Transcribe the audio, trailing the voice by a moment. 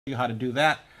you how to do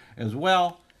that as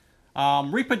well.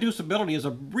 Reproducibility is a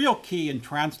real key in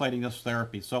translating this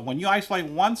therapy. So when you isolate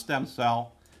one stem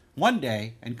cell one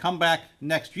day and come back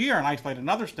next year and isolate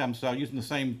another stem cell using the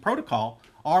same protocol,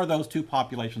 are those two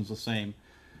populations the same?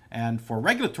 And for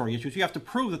regulatory issues, you have to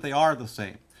prove that they are the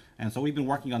same. And so we've been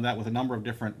working on that with a number of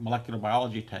different molecular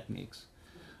biology techniques.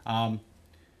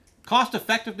 Cost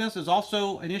effectiveness is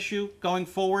also an issue going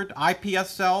forward. iPS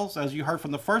cells, as you heard from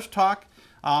the first talk,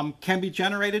 can be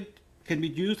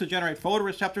used to generate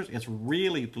photoreceptors. It's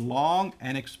really long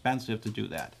and expensive to do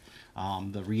that.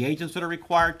 The reagents that are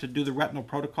required to do the retinal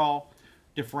protocol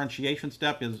differentiation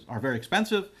step are very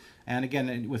expensive. And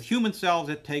again, with human cells,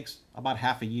 it takes about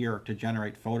half a year to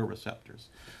generate photoreceptors.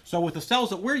 So with the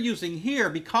cells that we're using here,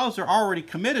 because they're already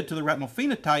committed to the retinal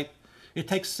phenotype, it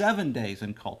takes 7 days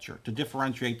in culture to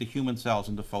differentiate the human cells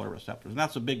into photoreceptors. And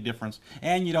that's a big difference.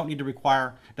 And you don't need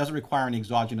to doesn't require any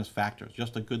exogenous factors,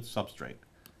 just a good substrate.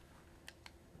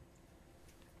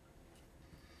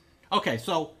 Okay,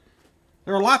 so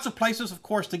there are lots of places, of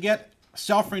course, to get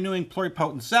self-renewing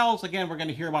pluripotent cells. Again, we're going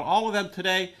to hear about all of them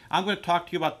today. I'm going to talk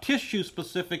to you about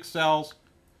tissue-specific cells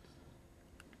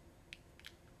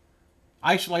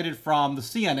isolated from the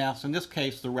CNS, in this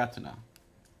case, the retina.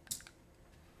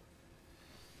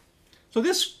 So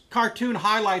this cartoon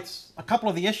highlights a couple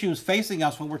of the issues facing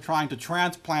us when we're trying to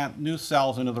transplant new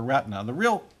cells into the retina. The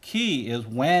real key is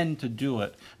when to do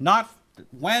it. Not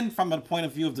when from the point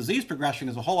of view of disease progression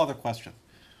is a whole other question.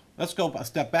 Let's go a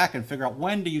step back and figure out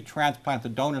when do you transplant the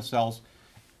donor cells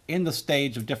in the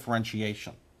stage of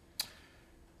differentiation.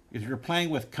 If you're playing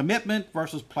with commitment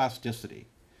versus plasticity.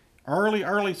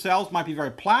 Early cells might be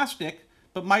very plastic,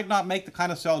 but might not make the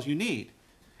kind of cells you need.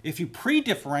 If you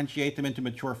pre-differentiate them into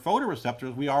mature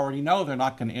photoreceptors, we already know they're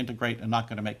not going to integrate and not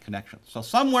going to make connections. So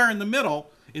somewhere in the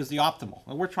middle is the optimal.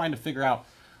 And we're trying to figure out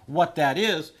what that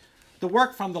is. The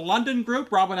work from the London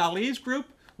group, Robin Ali's group,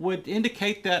 would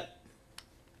indicate that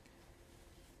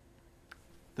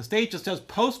the stage that says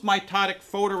post-mitotic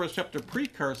photoreceptor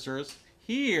precursors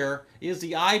here is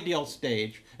the ideal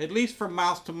stage, at least for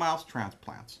mouse-to-mouse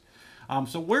transplants.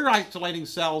 So we're isolating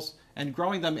cells and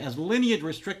growing them as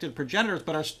lineage-restricted progenitors,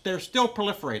 but they're still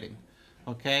proliferating,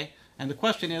 okay? And the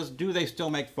question is, do they still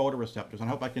make photoreceptors? And I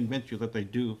hope I convince you that they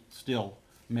do still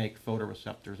make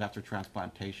photoreceptors after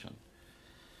transplantation.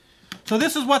 So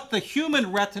this is what the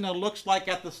human retina looks like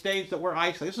at the stage that we're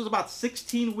isolating. This is about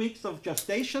 16 weeks of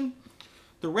gestation.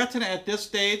 The retina at this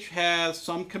stage has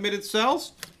some committed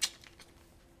cells,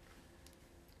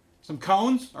 some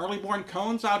cones, early-born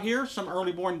cones out here, some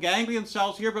early-born ganglion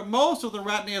cells here, but most of the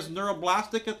retina is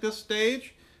neuroblastic at this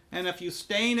stage. And if you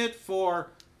stain it for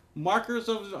markers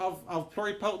of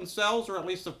pluripotent cells, or at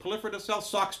least of proliferative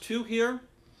cells, SOX2 here,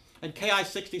 and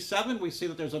Ki67, we see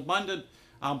that there's abundant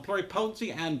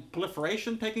pluripotency and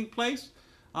proliferation taking place,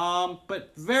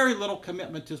 but very little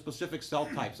commitment to specific cell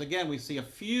types. Again, we see a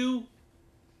few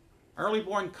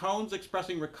early-born cones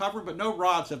expressing recovery, but no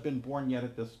rods have been born yet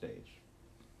at this stage.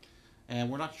 And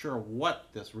we're not sure what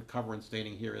this recoverant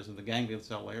staining here is in the ganglion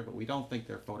cell layer, but we don't think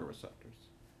they're photoreceptors.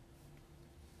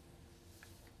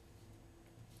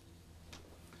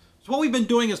 So what we've been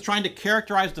doing is trying to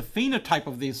characterize the phenotype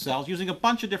of these cells using a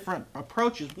bunch of different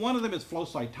approaches. One of them is flow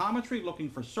cytometry, looking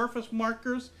for surface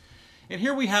markers. And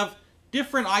here we have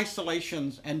different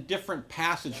isolations and different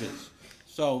passages.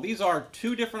 So these are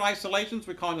two different isolations.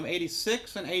 We're calling them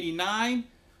 86 and 89.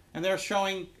 And they're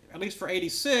showing, at least for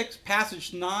 86,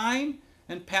 passage 9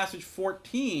 and passage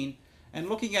 14. And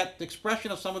looking at the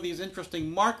expression of some of these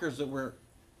interesting markers that we're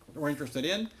interested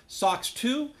in.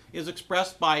 SOX2 is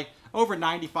expressed by over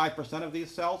 95% of these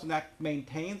cells, and that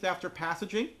maintains after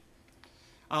passaging.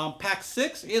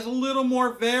 PAX6 is a little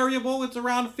more variable. It's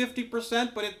around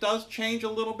 50%, but it does change a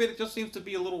little bit. It just seems to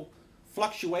be a little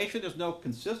fluctuation. There's no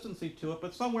consistency to it,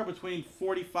 but somewhere between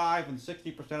 45 and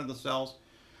 60% of the cells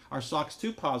are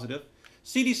SOX2 positive.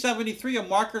 CD73, a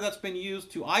marker that's been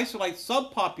used to isolate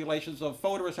subpopulations of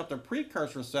photoreceptor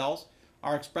precursor cells,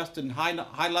 are expressed in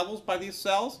high levels by these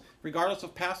cells, regardless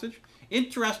of passage.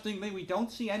 Interestingly, we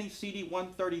don't see any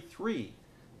CD133,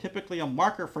 typically a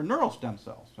marker for neural stem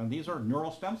cells. And these are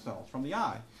neural stem cells from the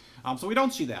eye. So we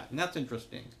don't see that, and that's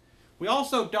interesting. We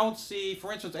also don't see,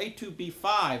 for instance,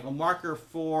 A2B5, a marker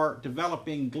for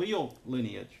developing glial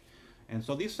lineage. And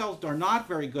so these cells are not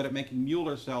very good at making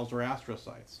Mueller cells or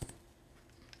astrocytes.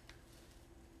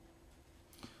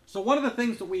 So one of the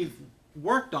things that we've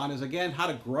worked on is, again, how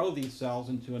to grow these cells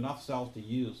into enough cells to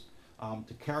use,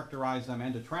 to characterize them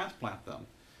and to transplant them.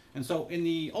 And so in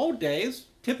the old days,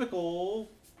 typical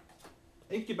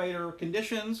incubator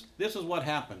conditions, this is what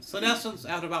happens. Senescence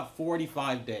at about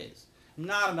 45 days.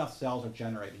 not enough cells are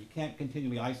generated. You can't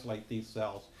continually isolate these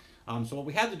cells. So what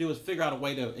we had to do is figure out a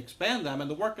way to expand them, and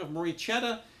the work of Marie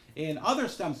Cheta in other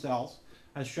stem cells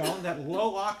has shown that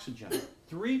low oxygen,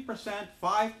 3%,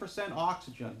 5%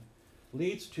 oxygen,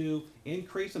 leads to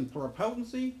increase in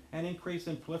pluripotency and increase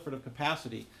in proliferative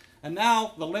capacity. And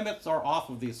now the limits are off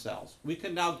of these cells. We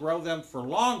can now grow them for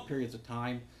long periods of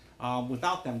time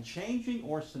without them changing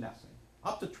or senescing,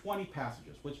 up to 20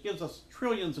 passages, which gives us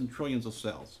trillions and trillions of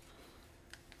cells.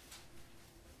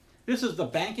 This is the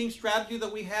banking strategy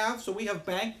that we have. So we have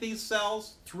banked these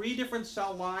cells, 3 different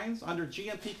cell lines under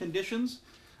GMP conditions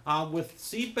with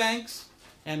seed banks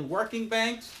and working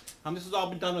banks. This has all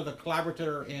been done with a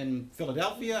collaborator in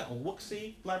Philadelphia, a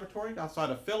WuXi laboratory outside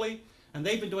of Philly. And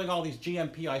they've been doing all these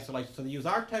GMP isolations. So they use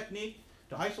our technique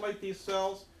to isolate these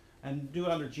cells and do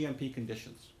it under GMP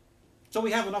conditions. So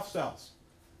we have enough cells.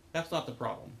 That's not the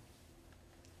problem.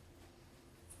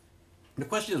 The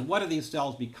question is, what do these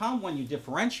cells become when you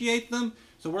differentiate them?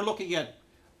 So we're looking at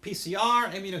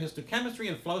PCR, immunohistochemistry,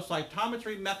 and flow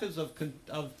cytometry methods of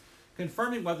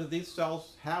confirming whether these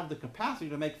cells have the capacity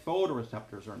to make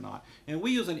photoreceptors or not. And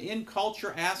we use an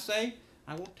in-culture assay.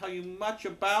 I won't tell you much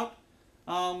about.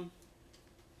 I'll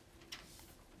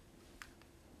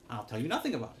tell you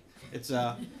nothing about it. It's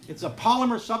a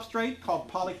polymer substrate called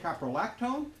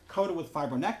polycaprolactone, coated with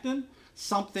fibronectin.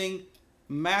 Something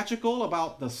magical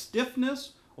about the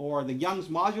stiffness or the Young's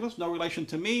modulus, no relation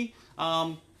to me,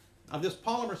 of this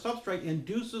polymer substrate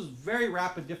induces very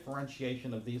rapid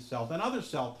differentiation of these cells and other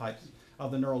cell types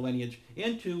of the neural lineage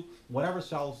into whatever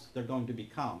cells they're going to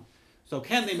become. So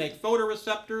can they make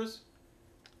photoreceptors?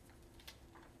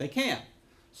 They can.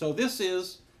 So this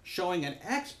is showing an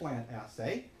explant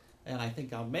assay, and I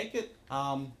think I'll make it.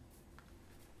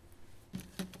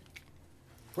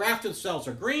 Grafted cells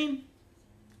are green,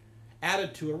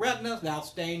 added to a retina, now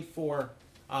stained for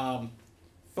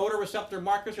photoreceptor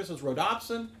markers. This is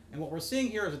rhodopsin. And what we're seeing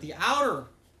here is that the outer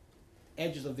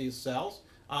edges of these cells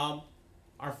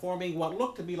are forming what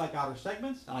look to be like outer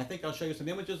segments. And I think I'll show you some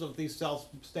images of these cells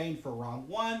stained for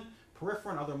ROM1,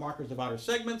 peripherin, other markers of outer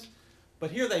segments.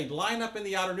 But here they line up in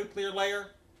the outer nuclear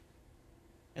layer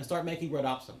and start making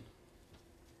rhodopsin.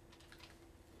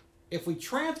 If we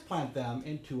transplant them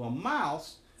into a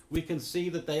mouse, we can see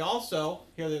that they also,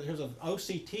 here's an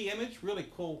OCT image, really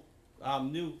cool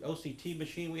new OCT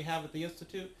machine we have at the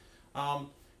Institute.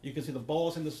 You can see the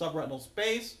bolus in the subretinal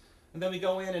space. And then we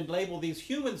go in and label these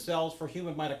human cells for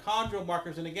human mitochondrial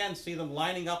markers, and again, see them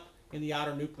lining up in the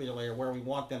outer nuclear layer where we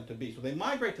want them to be. So they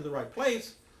migrate to the right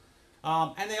place,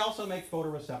 and they also make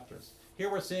photoreceptors. Here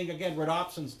we're seeing, again,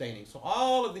 rhodopsin staining. So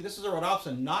all of this is a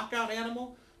rhodopsin knockout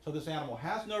animal. So this animal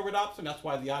has no rhodopsin. That's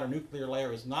why the outer nuclear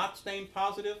layer is not stained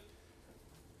positive.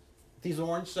 These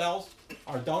orange cells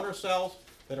are donor cells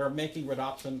that are making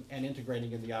rhodopsin and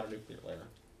integrating in the outer nuclear layer.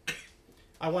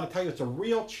 I want to tell you it's a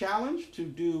real challenge to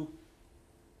do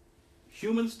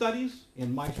human studies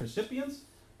in mice recipients.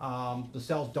 The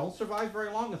cells don't survive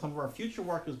very long, and some of our future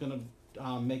work is going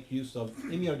to make use of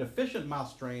immunodeficient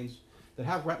mouse strains that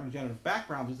have retinal-degenerative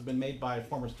backgrounds. These have been made by a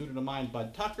former student of mine,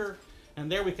 Bud Tucker, and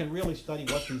there we can really study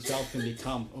what these cells can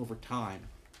become over time.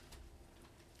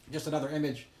 Just another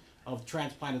image of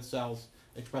transplanted cells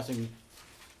expressing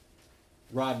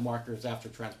rod markers after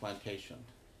transplantation.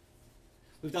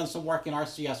 We've done some work in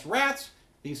RCS rats.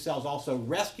 These cells also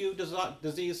rescue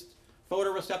diseased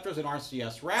photoreceptors in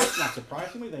RCS rats. Not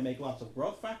surprisingly, they make lots of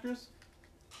growth factors.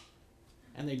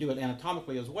 And they do it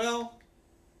anatomically as well.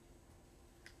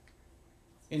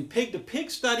 In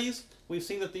pig-to-pig studies, we've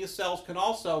seen that these cells can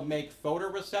also make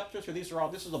photoreceptors. So these are all,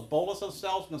 this is a bolus of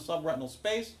cells in the subretinal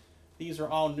space. These are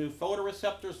all new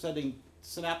photoreceptors sending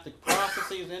synaptic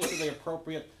processes into the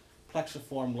appropriate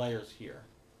plexiform layers here.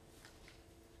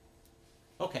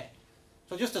 Okay,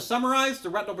 so just to summarize, the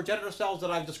retinal progenitor cells that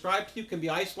I've described to you can be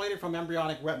isolated from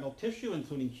embryonic retinal tissue,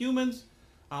 including humans.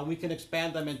 We can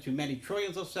expand them into many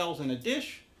trillions of cells in a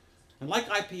dish. And like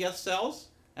iPS cells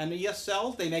and ES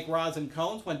cells, they make rods and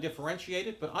cones when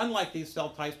differentiated, but unlike these cell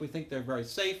types, we think they're very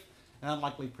safe and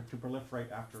unlikely to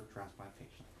proliferate after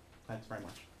transplantation. Thanks very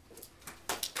much.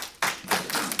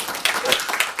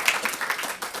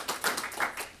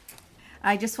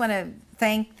 I just want to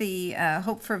thank the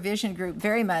Hope for Vision group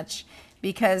very much,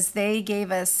 because they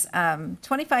gave us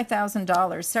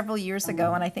 $25,000 several years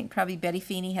ago, and I think probably Betty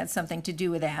Feeney had something to do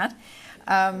with that,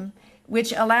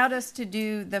 which allowed us to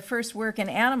do the first work in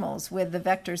animals with the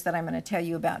vectors that I'm going to tell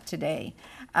you about today.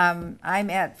 I'm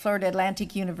at Florida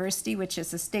Atlantic University, which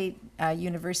is a state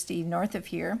university north of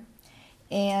here,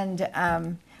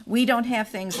 and we don't have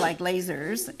things like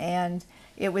lasers, and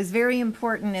it was very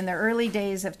important in the early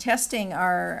days of testing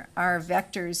our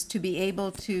vectors to be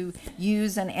able to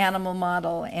use an animal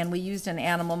model, and we used an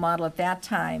animal model at that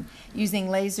time using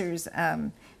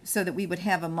lasers so that we would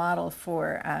have a model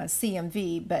for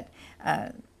CMV. But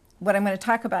what I'm going to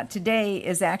talk about today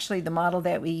is actually the model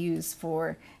that we use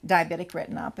for diabetic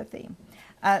retinopathy.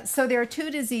 So there are two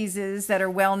diseases that are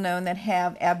well known that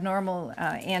have abnormal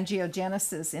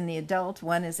angiogenesis in the adult.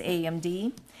 One is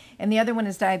AMD, and the other one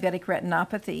is diabetic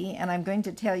retinopathy. And I'm going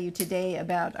to tell you today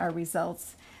about our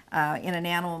results in an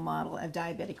animal model of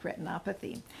diabetic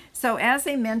retinopathy. So as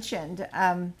I mentioned,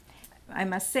 I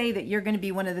must say that you're going to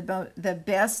be one of the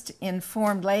best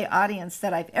informed lay audience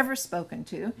that I've ever spoken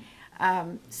to.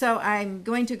 So I'm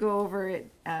going to go over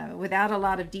it without a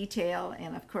lot of detail,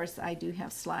 and of course I do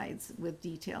have slides with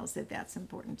details if that's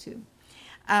important too.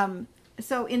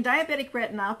 So in diabetic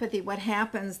retinopathy, what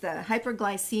happens, the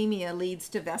hyperglycemia leads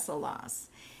to vessel loss.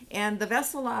 And the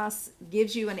vessel loss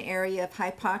gives you an area of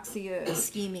hypoxia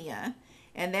ischemia,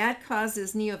 and that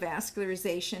causes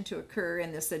neovascularization to occur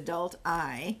in this adult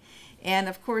eye. And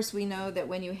of course we know that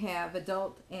when you have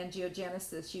adult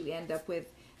angiogenesis, you end up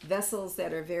with vessels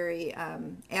that are very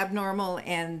abnormal,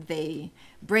 and they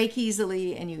break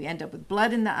easily, and you end up with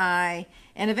blood in the eye,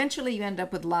 and eventually you end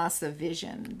up with loss of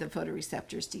vision. The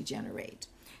photoreceptors degenerate.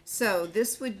 So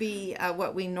this would be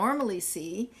what we normally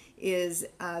see is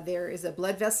there is a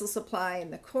blood vessel supply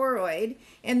in the choroid,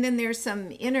 and then there's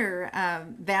some inner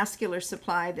vascular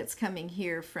supply that's coming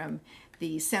here from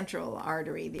the central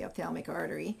artery, the ophthalmic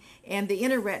artery, and the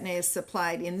inner retina is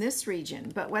supplied in this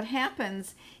region. But what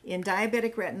happens in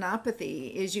diabetic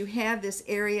retinopathy is you have this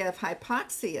area of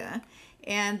hypoxia,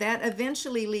 and that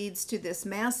eventually leads to this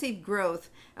massive growth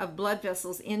of blood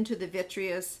vessels into the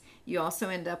vitreous. You also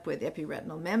end up with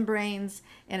epiretinal membranes,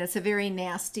 and it's a very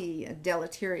nasty,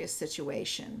 deleterious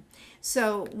situation.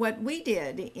 So what we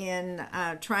did in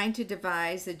trying to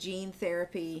devise a gene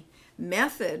therapy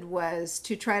method was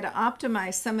to try to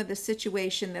optimize some of the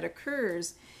situation that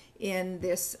occurs in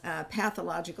this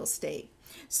pathological state.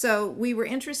 So we were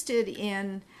interested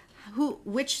in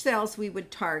which cells we would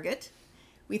target.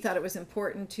 We thought it was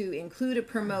important to include a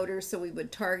promoter, so we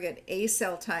would target a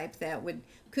cell type that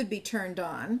could be turned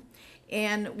on.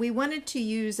 And we wanted to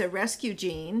use a rescue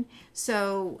gene,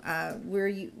 so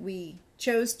we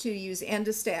chose to use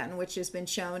endostatin, which has been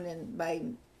shown by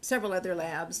several other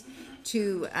labs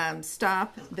to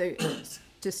stop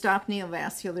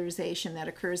neovascularization that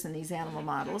occurs in these animal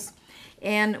models.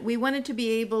 And we wanted to be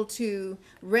able to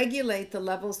regulate the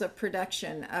levels of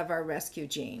production of our rescue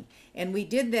gene. And we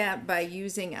did that by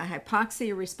using a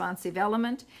hypoxia responsive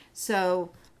element.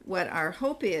 So what our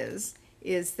hope is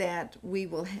that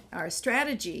our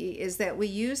strategy is that we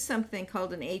use something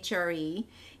called an HRE.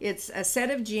 It's a set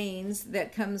of genes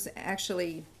that comes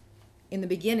actually, in the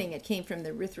beginning, it came from the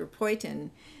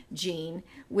erythropoietin gene,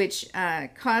 which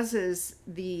causes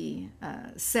the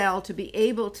cell to be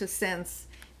able to sense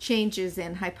changes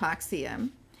in hypoxia.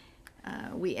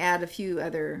 We add a few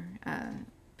other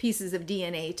pieces of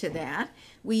DNA to that.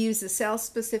 We use a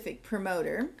cell-specific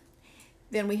promoter.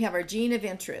 Then we have our gene of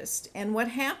interest. And what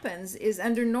happens is,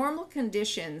 under normal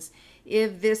conditions,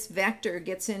 if this vector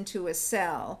gets into a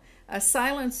cell, a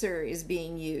silencer is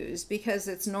being used because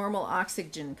it's normal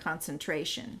oxygen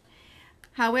concentration.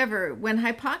 However, when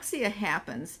hypoxia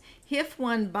happens,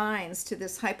 HIF1 binds to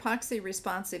this hypoxia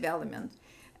responsive element,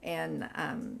 and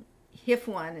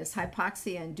HIF1 is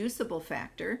hypoxia inducible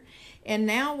factor. And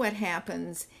now what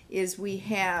happens is we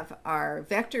have our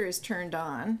vector is turned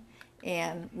on,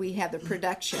 and we have the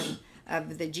production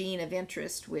of the gene of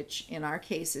interest, which in our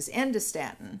case is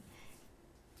endostatin.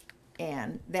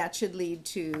 And that should lead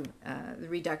to the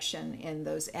reduction in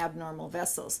those abnormal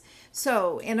vessels.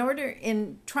 So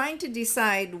in trying to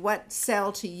decide what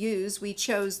cell to use, we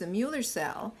chose the Mueller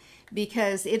cell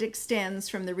because it extends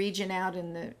from the region out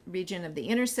in the region of the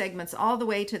inner segments all the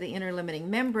way to the inner limiting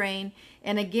membrane.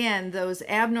 And again, those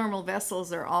abnormal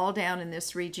vessels are all down in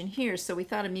this region here. So we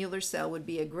thought a Mueller cell would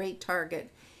be a great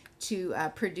target to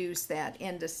produce that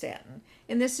endostatin.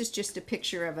 And this is just a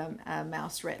picture of a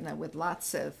mouse retina with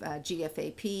lots of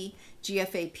GFAP.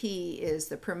 GFAP is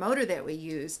the promoter that we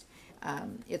used.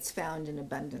 It's found in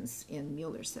abundance in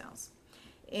Mueller cells.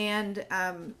 And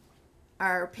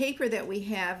our paper that we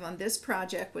have on this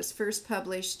project was first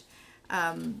published,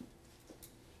 and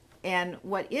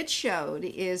what it showed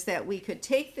is that we could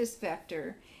take this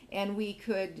vector and we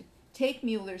could take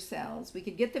Mueller cells, we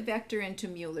could get the vector into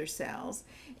Mueller cells,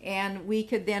 and we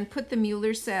could then put the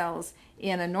Mueller cells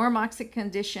in a normoxic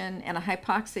condition and a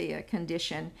hypoxia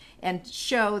condition and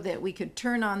show that we could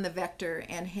turn on the vector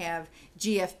and have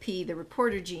GFP, the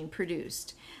reporter gene,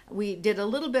 produced. We did a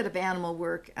little bit of animal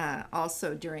work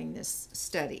also during this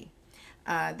study.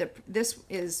 This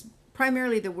is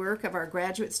primarily the work of our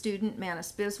graduate student,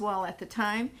 Manis Biswal, at the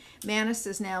time. Manis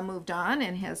has now moved on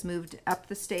and has moved up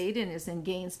the state and is in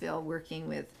Gainesville working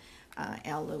with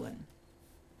Al Lewin.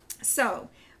 So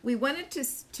we wanted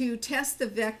to test the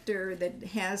vector that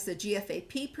has the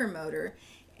GFAP promoter,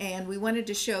 and we wanted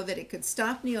to show that it could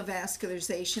stop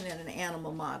neovascularization in an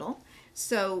animal model.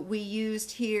 So we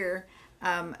used here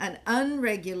an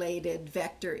unregulated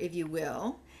vector, if you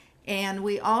will. And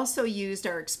we also used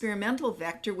our experimental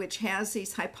vector, which has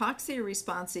these hypoxia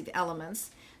responsive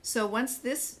elements. So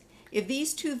if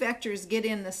these two vectors get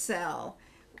in the cell,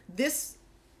 this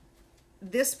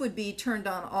would be turned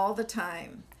on all the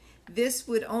time. This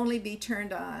would only be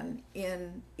turned on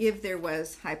if there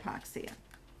was hypoxia.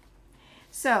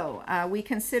 So we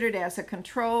considered as a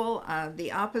control,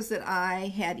 the opposite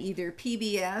eye had either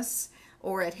PBS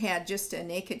or it had just a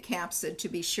naked capsid to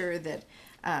be sure that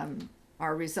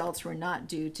our results were not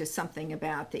due to something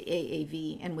about the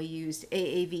AAV, and we used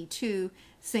AAV2,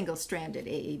 single-stranded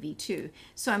AAV2.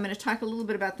 So I'm going to talk a little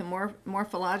bit about the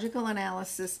morphological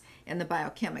analysis and the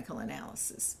biochemical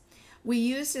analysis. We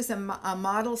used as a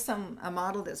model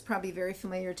that's probably very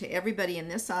familiar to everybody in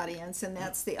this audience, and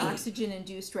that's the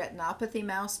oxygen-induced retinopathy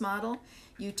mouse model.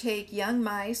 You take young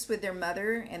mice with their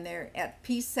mother, and they're at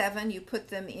P7, you put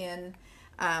them in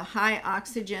high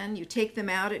oxygen, you take them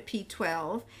out at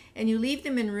P12, and you leave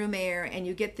them in room air, and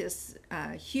you get this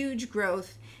huge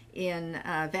growth in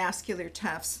vascular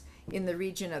tufts in the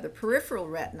region of the peripheral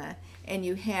retina, and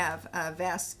you have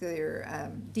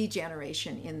vascular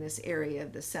degeneration in this area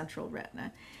of the central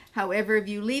retina. However, if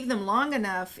you leave them long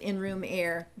enough in room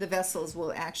air, the vessels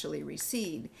will actually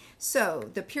recede. So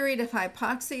the period of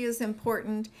hypoxia is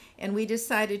important, and we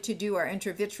decided to do our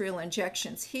intravitreal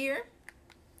injections here.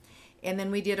 And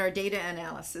then we did our data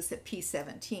analysis at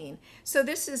P17. So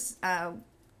this is how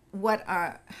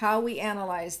we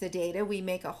analyze the data. We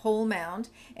make a whole mound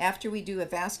after we do a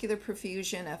vascular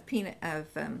perfusion of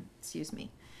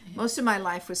most of my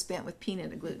life was spent with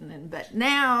peanut agglutinin, but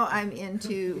now I'm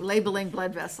into labeling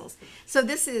blood vessels. So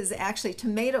this is actually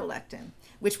tomato lectin,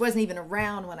 which wasn't even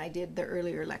around when I did the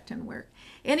earlier lectin work.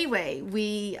 Anyway,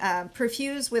 we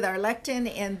perfuse with our lectin,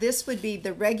 and this would be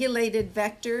the regulated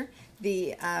vector,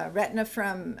 the retina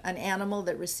from an animal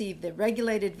that received the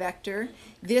regulated vector.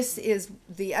 This is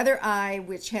the other eye,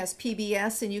 which has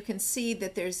PBS, and you can see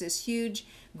that there's this huge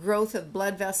growth of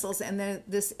blood vessels and then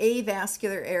this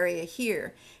avascular area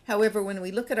here. However, when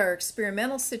we look at our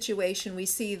experimental situation, we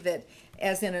see that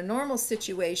as in a normal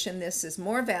situation, this is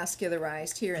more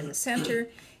vascularized here in the center,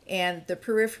 and the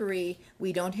periphery,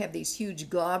 we don't have these huge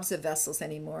globs of vessels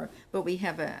anymore, but we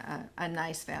have a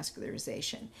nice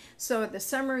vascularization. So the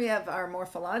summary of our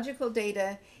morphological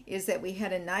data is that we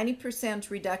had a 90%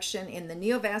 reduction in the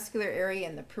neovascular area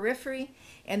in the periphery,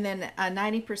 and then a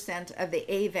 90% of the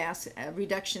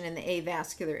reduction in the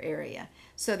avascular area.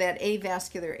 So that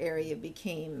avascular area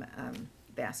became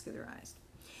vascularized.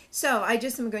 So I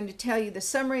just am going to tell you the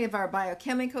summary of our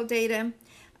biochemical data.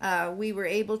 We were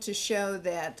able to show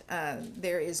that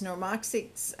there is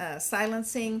normoxic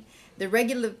silencing. The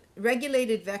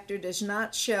regulated vector does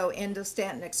not show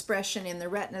endostatin expression in the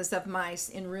retinas of mice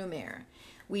in room air.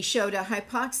 We showed a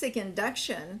hypoxic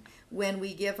induction when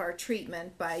we give our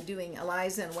treatment by doing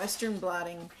ELISA and Western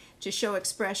blotting to show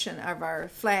expression of our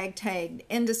flag-tagged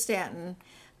endostatin,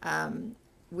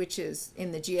 which is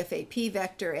in the GFAP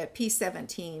vector at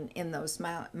P17 in those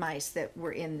mice that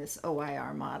were in this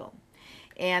OIR model.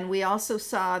 And we also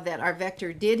saw that our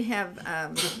vector did have,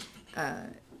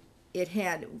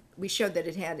 we showed that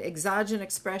it had exogenous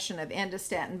expression of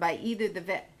endostatin by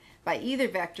either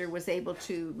vector was able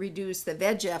to reduce the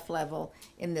VEGF level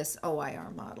in this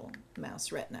OIR model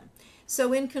mouse retina.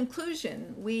 So in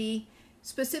conclusion, we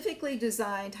specifically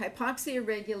designed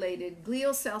hypoxia-regulated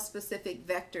glial cell-specific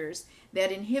vectors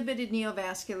that inhibited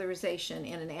neovascularization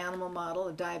in an animal model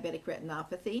of diabetic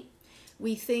retinopathy.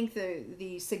 We think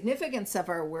the significance of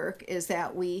our work is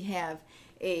that we have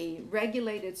a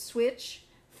regulated switch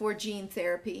for gene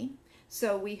therapy.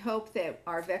 So we hope that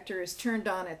our vector is turned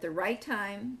on at the right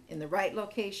time, in the right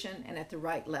location, and at the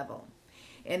right level.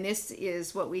 And this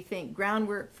is what we think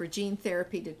groundwork for gene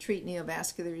therapy to treat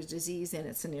neovascular disease in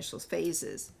its initial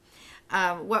phases.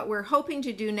 What we're hoping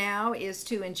to do now is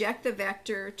to inject the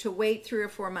vector, to wait 3 or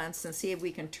 4 months and see if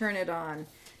we can turn it on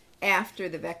after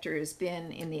the vector has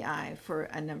been in the eye for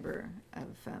a number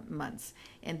of months.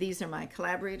 And these are my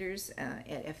collaborators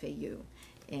at FAU.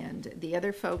 And the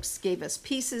other folks gave us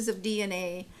pieces of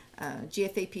DNA.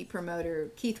 GFAP promoter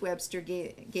Keith Webster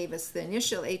gave us the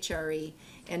initial HRE,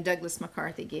 and Douglas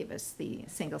McCarthy gave us the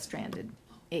single-stranded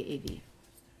AAV.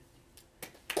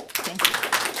 Thank you.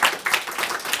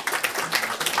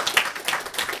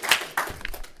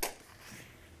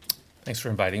 Thanks for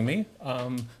inviting me.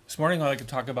 This morning I'd like to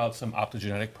talk about some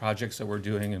optogenetic projects that we're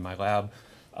doing in my lab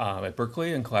at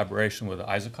Berkeley in collaboration with the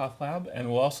Isakov lab, and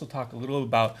we'll also talk a little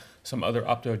about some other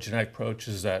optogenetic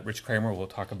approaches that Rich Kramer will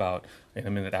talk about in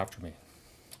a minute after me.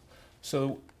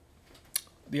 So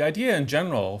the idea in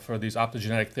general for these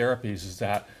optogenetic therapies is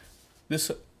that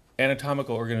this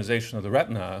anatomical organization of the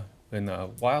retina in the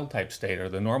wild type state or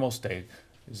the normal state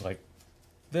is like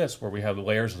this, where we have the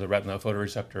layers of the retina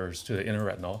photoreceptors to the inner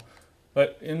retinal.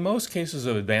 But in most cases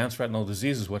of advanced retinal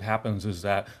diseases, what happens is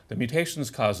that the mutations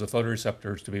cause the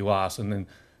photoreceptors to be lost, and in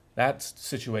that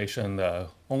situation, the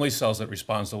only cells that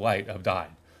respond to light have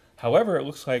died. However, it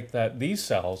looks like that these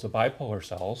cells, the bipolar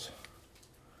cells,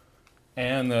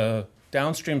 and the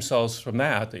downstream cells from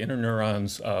that, the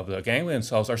interneurons of the ganglion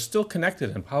cells, are still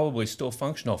connected and probably still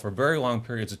functional for very long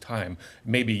periods of time,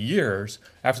 maybe years,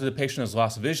 after the patient has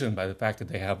lost vision by the fact that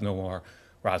they have no more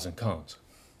rods and cones.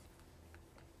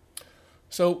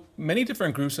 So many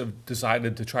different groups have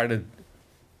decided to try to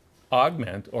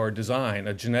augment or design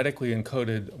a genetically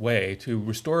encoded way to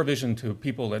restore vision to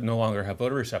people that no longer have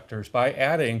photoreceptors by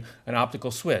adding an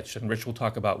optical switch. And Rich will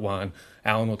talk about one,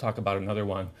 Alan will talk about another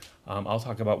one, I'll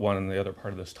talk about one in the other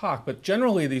part of this talk. But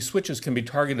generally, these switches can be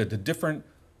targeted to different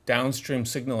downstream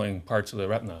signaling parts of the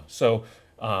retina. So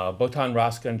Botan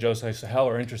Raska and Josai Sahel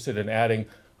are interested in adding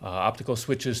optical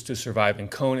switches to surviving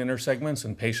cone inner segments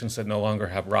in patients that no longer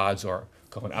have rods or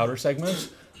cone outer segments.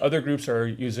 Other groups are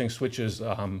using switches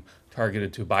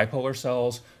targeted to bipolar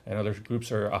cells, and other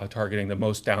groups are targeting the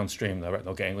most downstream, the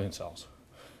retinal ganglion cells.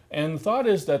 And the thought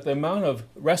is that the amount of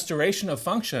restoration of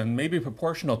function may be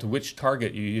proportional to which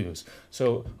target you use.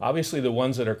 So obviously the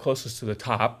ones that are closest to the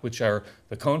top, which are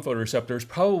the cone photoreceptors,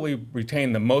 probably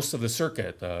retain the most of the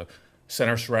circuit, the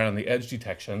center surrounding the edge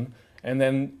detection. And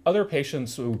then other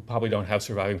patients who probably don't have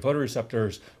surviving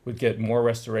photoreceptors would get more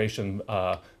restoration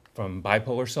from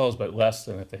bipolar cells, but less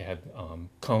than if they had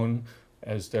cone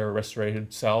as their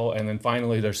restorated cell. And then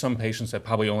finally, there's some patients that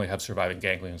probably only have surviving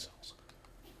ganglion cells.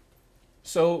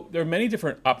 So there are many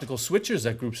different optical switches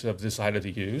that groups have decided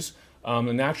to use. The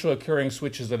naturally occurring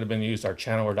switches that have been used are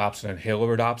channelrhodopsin and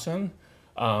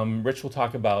halorhodopsin. Rich will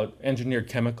talk about engineered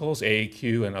chemicals,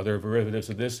 AAQ, and other derivatives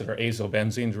of this that are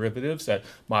azobenzene derivatives that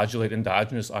modulate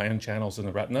endogenous ion channels in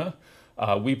the retina.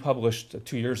 We published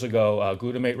 2 years ago a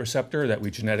glutamate receptor that we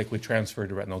genetically transferred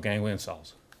to retinal ganglion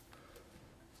cells.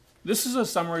 This is a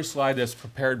summary slide that's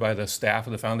prepared by the staff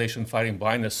of the Foundation Fighting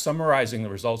Blindness, summarizing the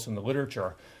results in the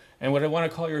literature. And what I want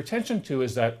to call your attention to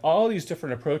is that all these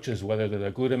different approaches, whether they're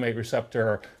the glutamate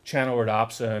receptor,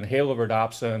 channelrhodopsin,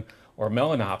 halorhodopsin, or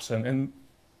melanopsin, and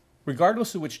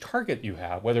regardless of which target you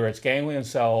have, whether it's ganglion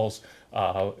cells,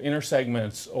 inner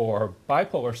segments, or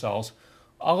bipolar cells,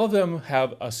 all of them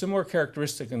have a similar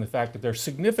characteristic in the fact that they're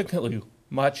significantly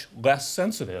much less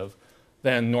sensitive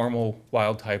than normal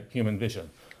wild-type human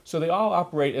vision. So they all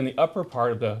operate in the upper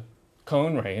part of the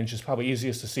cone range. It's probably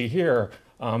easiest to see here.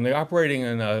 They're operating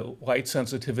in a light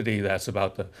sensitivity that's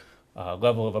about the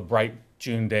level of a bright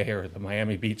June day or the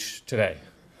Miami Beach today.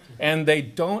 And they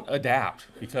don't adapt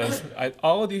because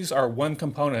all of these are one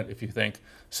component, if you think,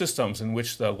 systems in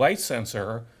which the light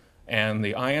sensor and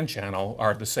the ion channel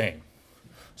are the same.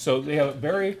 So they have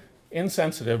very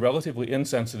insensitive, relatively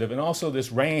insensitive, and also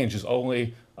this range is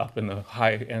only up in the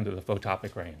high end of the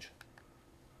photopic range.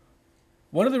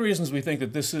 One of the reasons we think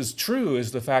that this is true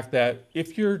is the fact that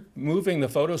if you're moving the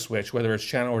photo switch, whether it's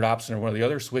channelrhodopsin or one of the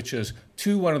other switches,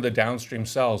 to one of the downstream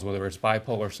cells, whether it's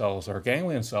bipolar cells or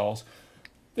ganglion cells,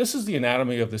 this is the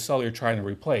anatomy of the cell you're trying to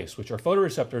replace, which are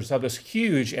photoreceptors have this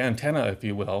huge antenna, if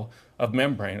you will, of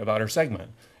membrane of outer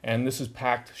segment. And this is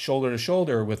packed shoulder to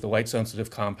shoulder with the light-sensitive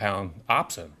compound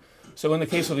opsin. So in the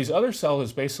case of these other cells,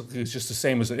 it's basically just the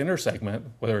same as the inner segment,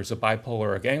 whether it's a bipolar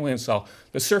or a ganglion cell.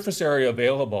 The surface area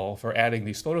available for adding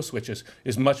these photo switches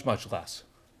is much, much less.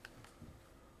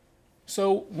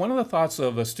 So one of the thoughts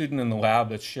of a student in the lab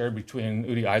that's shared between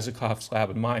Udi Isakov's lab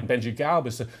and mine, Benji Gaub,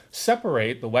 is to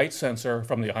separate the light sensor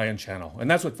from the ion channel. And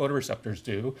that's what photoreceptors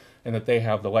do, and that they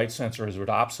have the light sensor as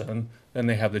rhodopsin, then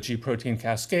they have the G protein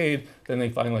cascade, then they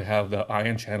finally have the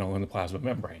ion channel in the plasma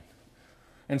membrane.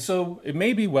 And so it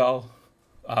may be well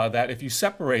that if you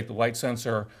separate the light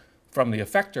sensor from the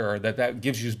effector, that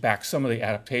gives you back some of the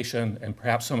adaptation and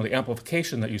perhaps some of the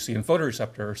amplification that you see in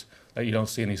photoreceptors that you don't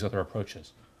see in these other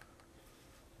approaches.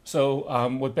 So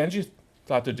what Benji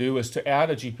thought to do is to add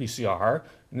a GPCR.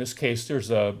 In this case, there's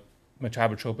a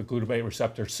metabotropic glutamate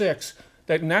receptor 6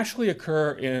 that naturally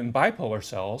occur in bipolar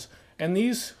cells, and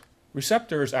these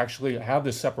receptors actually have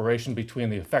this separation between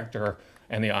the effector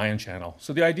and the ion channel.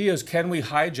 So the idea is, can we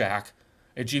hijack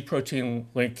a G protein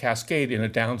link cascade in a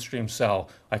downstream cell,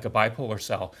 like a bipolar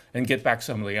cell, and get back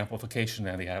some of the amplification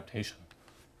and the adaptation?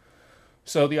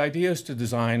 So the idea is to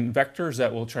design vectors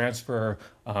that will transfer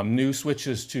new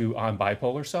switches to on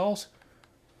bipolar cells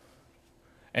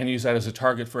and use that as a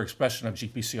target for expression of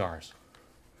GPCRs.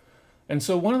 And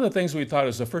so one of the things we thought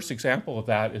is the first example of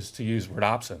that is to use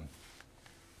rhodopsin.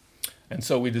 And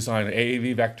so we designed an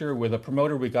AAV vector with a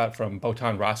promoter we got from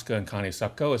Botan Raska and Connie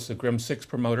Sepko. It's the GRIM6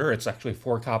 promoter. It's actually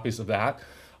 4 copies of that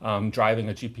driving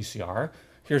a GPCR.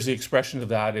 Here's the expression of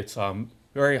that. It's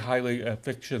very highly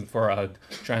efficient for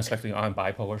transfecting on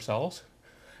bipolar cells.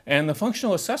 And the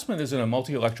functional assessment is in a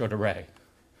multi-electrode array.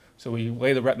 So we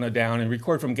lay the retina down and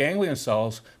record from ganglion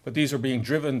cells, but these are being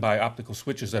driven by optical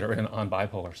switches that are in on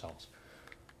bipolar cells.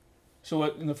 So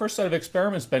what, in the first set of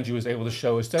experiments Benji was able to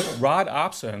show is that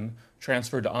rhodopsin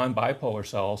transferred to on bipolar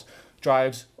cells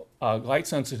drives light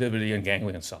sensitivity in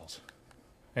ganglion cells.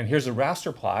 And here's a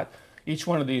raster plot. Each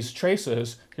one of these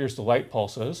traces, here's the light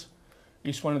pulses.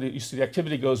 Each one of you see the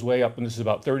activity goes way up, and this is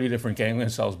about 30 different ganglion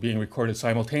cells being recorded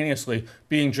simultaneously,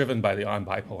 being driven by the on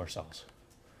bipolar cells.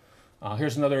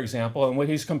 Here's another example, and what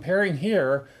he's comparing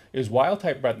here is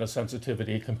wild-type retina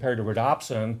sensitivity compared to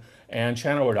rhodopsin and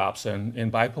channel rhodopsin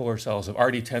in bipolar cells of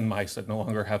RD10 mice that no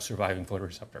longer have surviving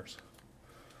photoreceptors.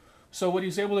 So what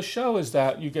he's able to show is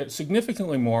that you get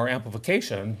significantly more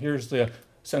amplification. Here's the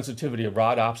sensitivity of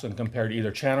rhodopsin compared to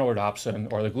either channel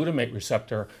rhodopsin or the glutamate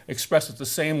receptor expressed at the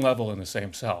same level in the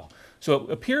same cell. So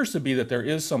it appears to be that there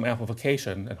is some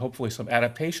amplification and hopefully some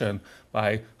adaptation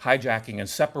by hijacking and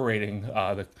separating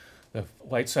the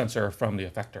light sensor from the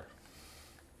effector.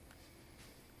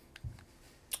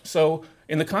 So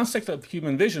in the context of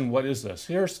human vision, what is this?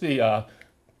 Here's the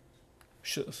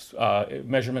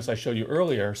measurements I showed you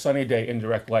earlier, sunny day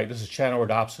indirect light. This is channel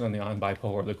rhodopsin in the on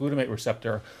bipolar, the glutamate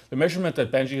receptor. The measurement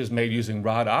that Benji has made using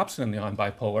rhodopsin in the on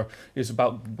bipolar is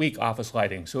about weak office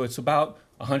lighting. So it's about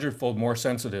 100-fold more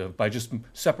sensitive by just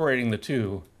separating the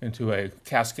two into a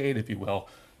cascade, if you will,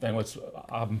 than what's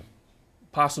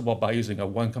possible by using a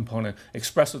one component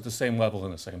expressed at the same level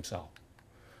in the same cell.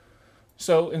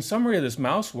 So in summary of this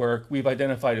mouse work, we've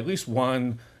identified at least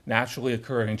one naturally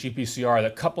occurring GPCR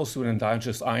that couples to an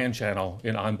endogenous ion channel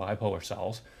in on bipolar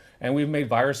cells. And we've made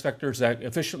virus vectors that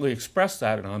efficiently express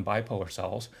that in on bipolar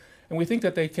cells. And we think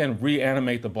that they can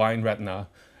reanimate the blind retina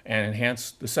and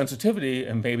enhance the sensitivity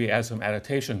and maybe add some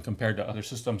adaptation compared to other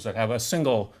systems that have a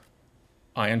single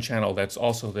ion channel that's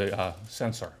also the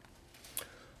sensor.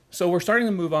 So we're starting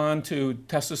to move on to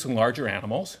test this in larger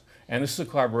animals. And this is a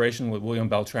collaboration with William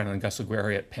Beltran and Gus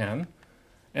Aguirre at Penn.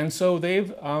 And so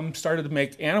they've started to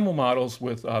make animal models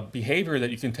with behavior that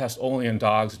you can test only in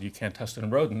dogs and you can't test in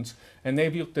rodents. And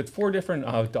they've looked at 4 different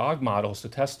dog models to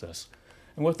test this.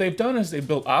 And what they've done is they've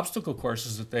built obstacle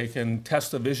courses that they can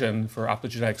test the vision for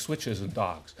optogenetic switches in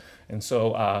dogs. And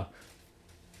so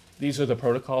these are the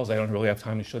protocols. I don't really have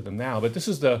time to show them now, but this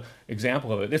is the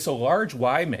example of it. It's a large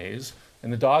Y maze,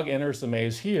 and the dog enters the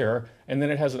maze here, and then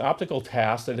it has an optical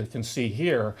task that it can see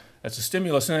here. That's a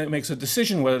stimulus, and it makes a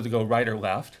decision whether to go right or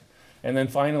left. And then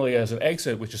finally, as an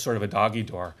exit, which is sort of a doggy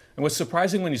door. And what's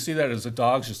surprising when you see that is the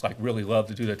dogs just like really love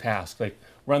to do the task. They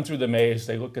run through the maze,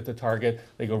 they look at the target,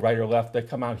 they go right or left, they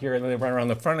come out here, and then they run around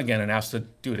the front again and ask to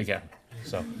do it again.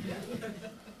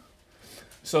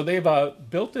 So they've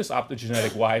built this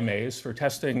optogenetic Y maze for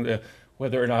testing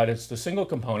whether or not it's the single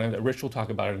component that Rich will talk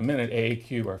about in a minute,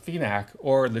 AAQ or FENAC,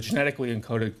 or the genetically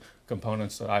encoded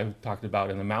components that I've talked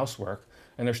about in the mouse work.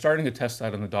 And they're starting to test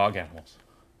that in the dog animals.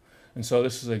 And so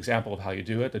this is an example of how you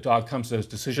do it. The dog comes to this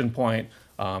decision point.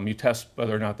 You test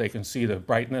whether or not they can see the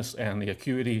brightness and the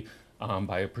acuity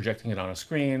by projecting it on a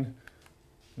screen.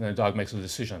 And the dog makes a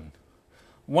decision.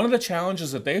 One of the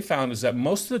challenges that they found is that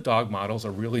most of the dog models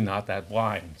are really not that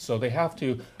blind. So they have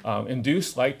to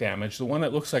induce light damage. The one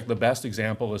that looks like the best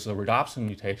example is the rhodopsin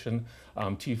mutation,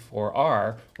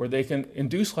 T4R, where they can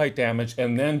induce light damage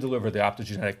and then deliver the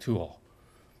optogenetic tool.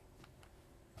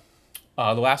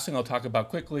 The last thing I'll talk about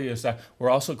quickly is that we're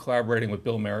also collaborating with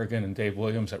Bill Merrigan and Dave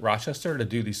Williams at Rochester to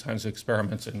do these kinds of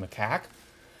experiments in macaque.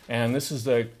 And this is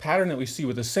the pattern that we see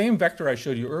with the same vector I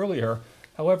showed you earlier.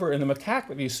 However, in the macaque,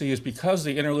 what you see is because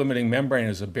the interlimiting membrane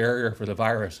is a barrier for the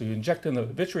virus, so you inject in the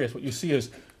vitreous, what you see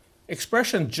is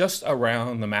expression just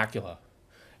around the macula.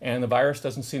 And the virus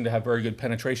doesn't seem to have very good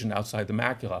penetration outside the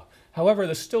macula. However,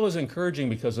 this still is encouraging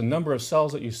because the number of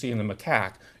cells that you see in the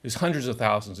macaque is hundreds of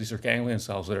thousands. These are ganglion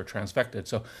cells that are transfected.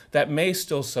 So that may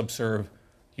still subserve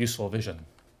useful vision.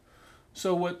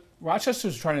 So what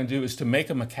Rochester's trying to do is to make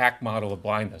a macaque model of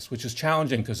blindness, which is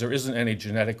challenging because there isn't any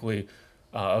genetically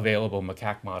available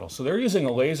macaque model. So they're using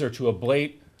a laser to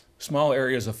ablate small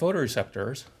areas of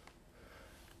photoreceptors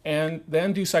and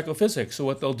then do psychophysics. So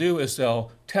what they'll do is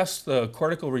they'll test the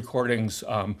cortical recordings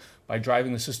by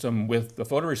driving the system with the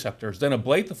photoreceptors, then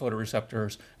ablate the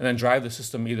photoreceptors, and then drive the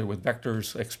system either with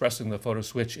vectors expressing the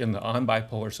photoswitch in the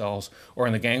on-bipolar cells or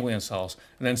in the ganglion cells,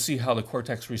 and then see how the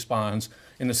cortex responds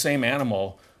in the same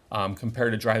animal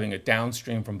compared to driving it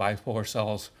downstream from bipolar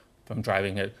cells from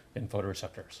driving it in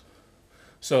photoreceptors.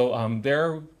 So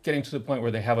they're getting to the point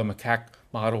where they have a macaque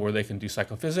model where they can do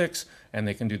psychophysics, and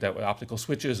they can do that with optical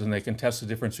switches, and they can test the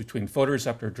difference between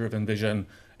photoreceptor-driven vision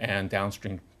and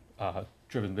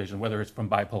downstream-driven vision, whether it's from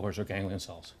bipolars or ganglion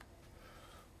cells.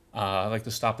 I'd like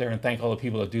to stop there and thank all the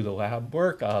people that do the lab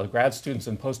work, the grad students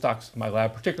and postdocs in my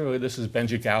lab. Particularly, this is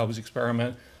Benji Galb's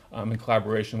experiment in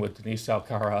collaboration with Denise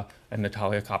Salcara and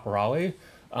Natalia Caporali.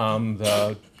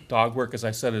 The dog work, as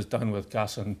I said, is done with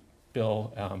Gus and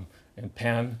Bill and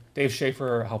Penn. Dave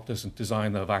Schaefer helped us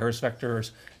design the virus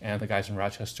vectors, and the guys in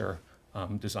Rochester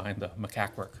designed the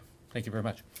macaque work. Thank you very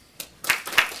much.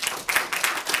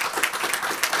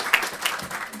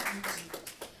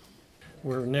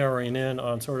 We're narrowing in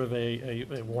on sort of a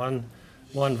one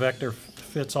vector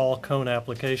fits all cone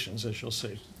applications, as you'll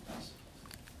see.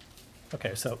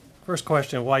 Okay, so first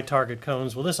question, why target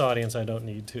cones? Well, this audience, I don't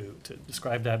need to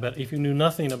describe that, but if you knew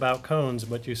nothing about cones,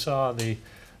 but you saw the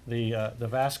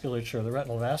vasculature, the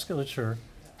retinal vasculature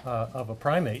of a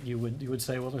primate, you would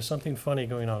say, well, there's something funny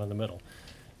going on in the middle.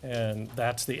 And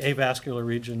that's the avascular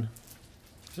region.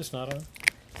 Is this not on?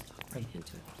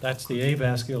 That's the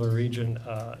avascular region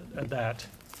that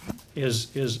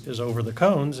is over the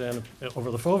cones and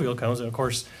over the foveal cones. And of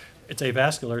course, it's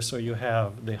avascular, so you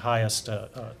have the highest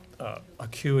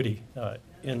acuity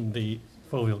in the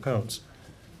foveal cones.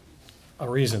 A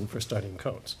reason for studying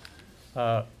cones.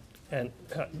 And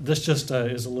this just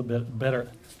is a little bit better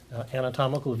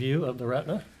anatomical view of the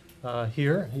retina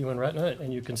here, human retina.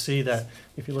 And you can see that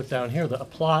if you look down here, a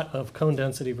plot of cone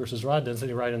density versus rod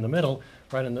density right in the middle,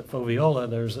 right in the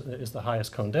foveola, is the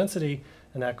highest cone density,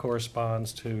 and that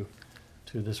corresponds to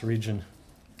this region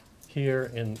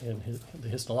here in the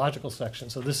histological section.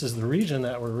 So this is the region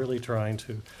that we're really trying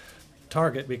to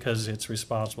target because it's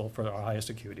responsible for our highest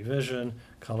acuity vision,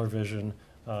 color vision,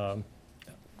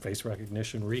 face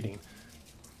recognition, reading.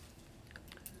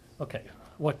 Okay,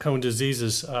 what cone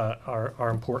diseases are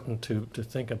important to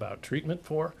think about treatment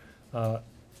for?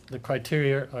 The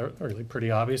criteria are really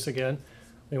pretty obvious again.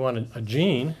 We want a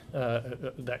gene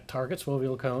that targets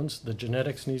foveal cones. The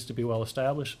genetics needs to be well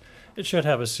established. It should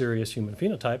have a serious human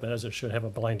phenotype, as it should have a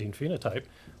blinding phenotype.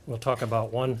 We'll talk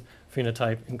about one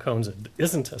phenotype in cones that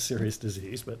isn't a serious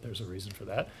disease, but there's a reason for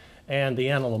that. And the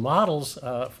animal models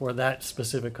for that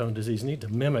specific cone disease need to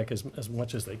mimic as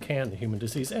much as they can the human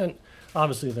disease. And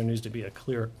obviously there needs to be a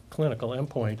clear clinical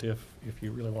endpoint if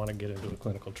you really want to get into a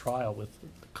clinical trial with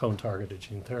cone-targeted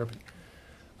gene therapy.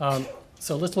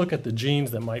 So let's look at the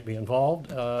genes that might be involved.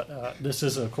 This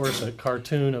is, of course, a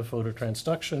cartoon of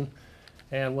phototransduction.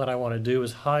 And what I want to do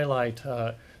is highlight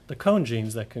the cone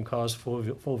genes that can cause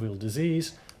foveal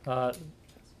disease.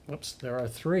 There are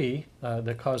three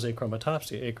that cause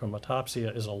achromatopsia.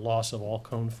 Achromatopsia is a loss of all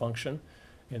cone function.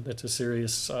 And that's a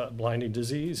serious blinding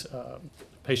disease.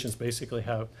 Patients basically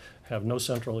have no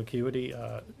central acuity,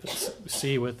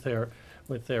 see with their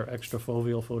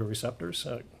extrafoveal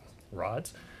photoreceptors,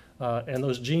 rods. And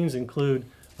those genes include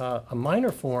a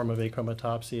minor form of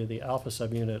achromatopsia, the alpha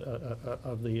subunit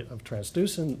of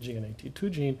transducin,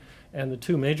 GNAT2 gene, and the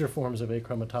two major forms of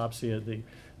achromatopsia, the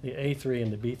A3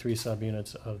 and the B3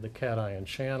 subunits of the cation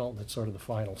channel. That's sort of the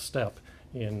final step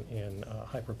in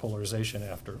hyperpolarization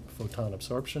after photon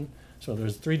absorption. So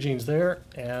there's three genes there,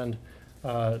 and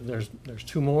there's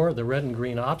two more, the red and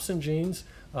green opsin genes.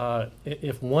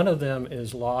 If one of them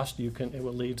is lost, it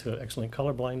will lead to X-linked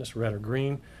color blindness, red or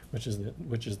green, which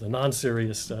is the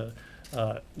non-serious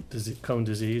cone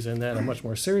disease, and then a much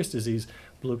more serious disease,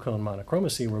 blue cone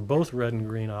monochromacy, where both red and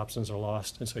green opsins are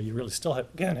lost, and so you really still have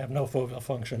no foveal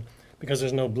function because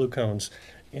there's no blue cones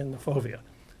in the fovea.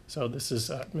 So this is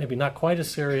maybe not quite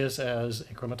as serious as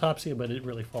achromatopsia, but it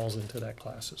really falls into that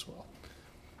class as well.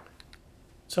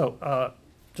 So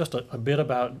just a bit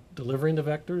about delivering the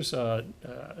vectors.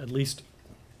 At least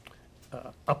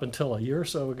up until a year or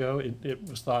so ago, it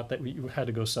was thought that you had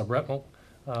to go subretinal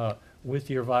with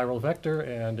your viral vector.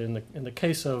 And in the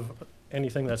case of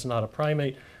anything that's not a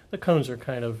primate, the cones are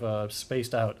kind of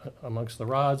spaced out amongst the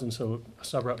rods, and so a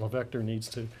subretinal vector needs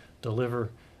to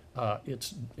deliver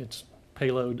its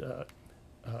payload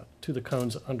to the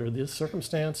cones under this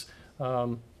circumstance.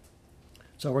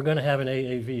 So we're going to have an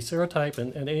AAV serotype,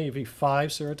 and an AAV5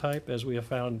 serotype, as we have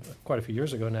found quite a few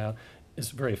years ago now,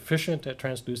 is very efficient at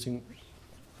transducing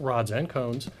rods and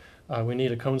cones. We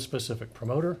need a cone-specific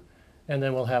promoter, and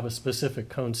then we'll have a specific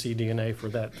cone cDNA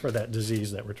for that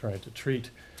disease that we're trying to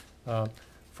treat.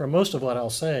 For most of what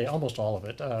I'll say, almost all of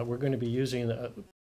it, we're going to be using